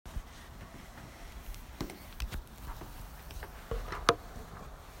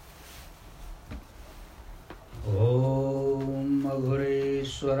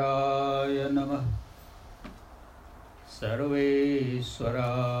सर्वेश्वराय नमः सर्वेश्वराय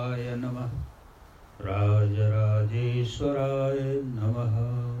नमः राजराजेश्वराय नमः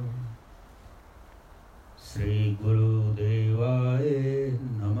श्री गुरुदेवाय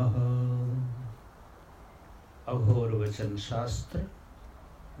नमः। अघोर वचन शास्त्र,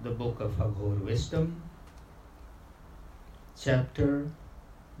 the book of Aghor wisdom, chapter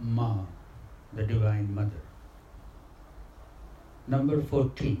Ma, the Divine Mother, number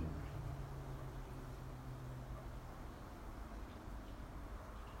 14.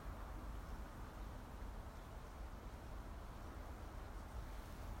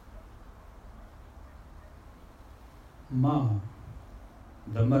 Ma,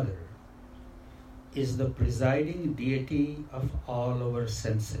 the Mother, is the presiding deity of all our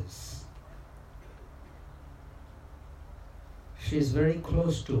senses. She is very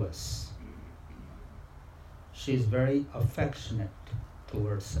close to us. She is very affectionate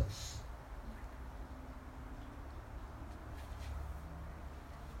towards us.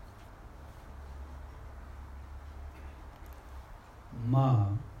 Ma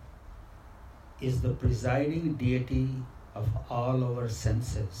is the presiding deity of all our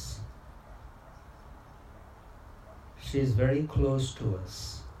senses. She is very close to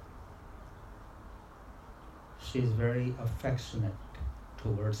us. She is very affectionate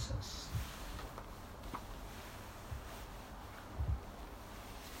towards us.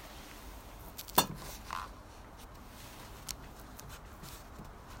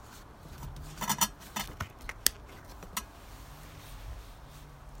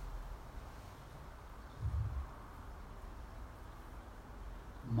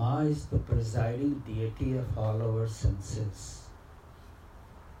 Ma is the presiding deity of all our senses.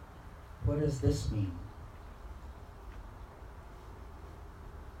 What does this mean?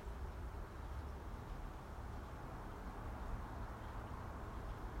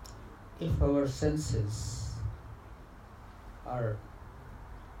 If our senses are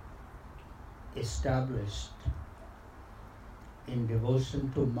established in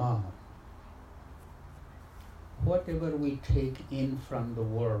devotion to Ma, whatever we take in from the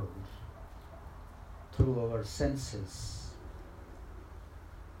world through our senses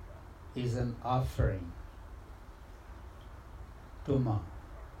is an offering to Ma.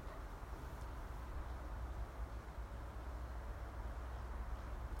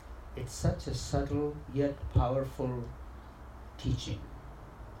 It's such a subtle yet powerful teaching.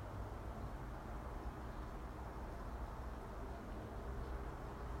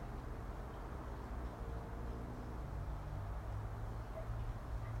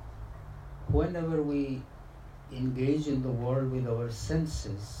 Whenever we engage in the world with our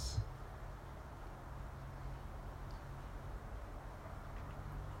senses,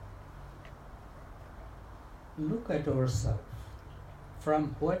 look at ourselves.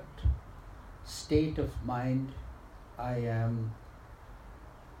 From what state of mind I am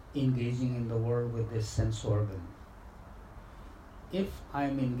engaging in the world with this sense organ? If I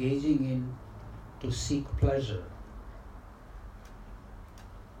am engaging in to seek pleasure,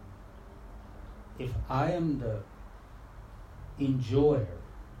 if I am the enjoyer,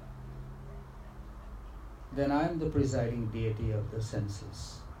 then I am the presiding deity of the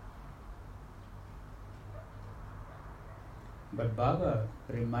senses. But Baba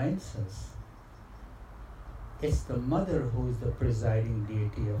reminds us, it's the mother who is the presiding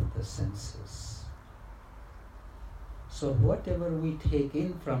deity of the senses. So whatever we take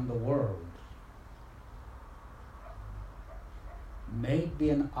in from the world may it be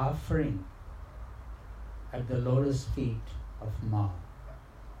an offering at the lotus feet of Ma.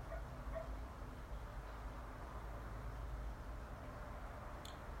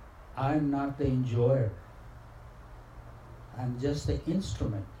 I am not the enjoyer. I am just the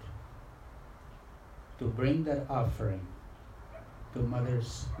instrument to bring that offering to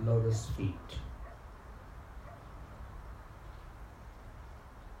Mother's lotus feet.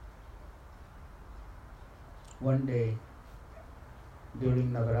 One day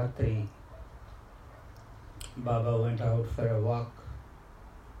during Navaratri, Baba went out for a walk,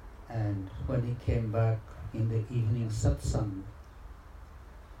 and when he came back in the evening satsang,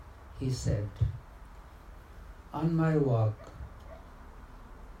 he said, "On my walk,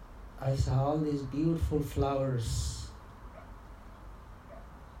 I saw all these beautiful flowers.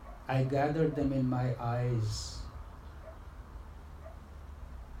 I gathered them in my eyes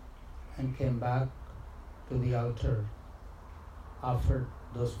and came back to the altar, offered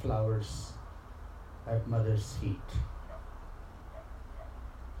those flowers at Mother's feet."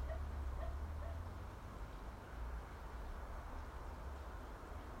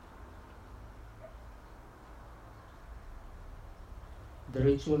 The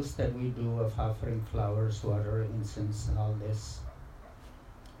rituals that we do of offering flowers, water, incense, and all this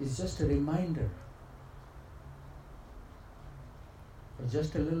is just a reminder, or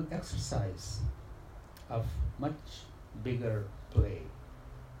just a little exercise of much bigger play.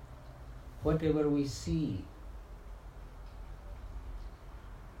 Whatever we see,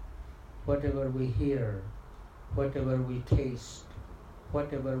 whatever we hear, whatever we taste,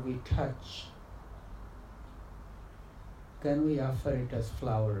 whatever we touch, can we offer it as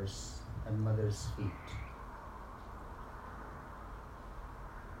flowers at Mother's feet?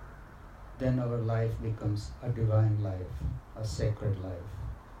 Then our life becomes a divine life, a sacred life.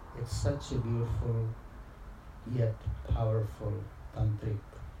 It's such a beautiful yet powerful tantric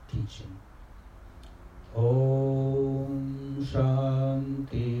teaching. Om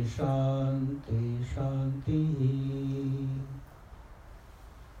Shanti Shanti Shanti.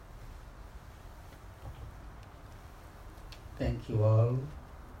 Thank you all.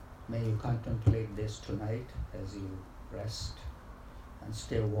 May you contemplate this tonight as you rest and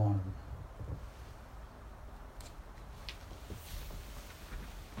stay warm.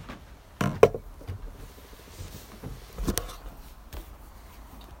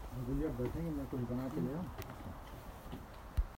 भैया बैठेंगे, मैं कुछ बना के ले आऊं।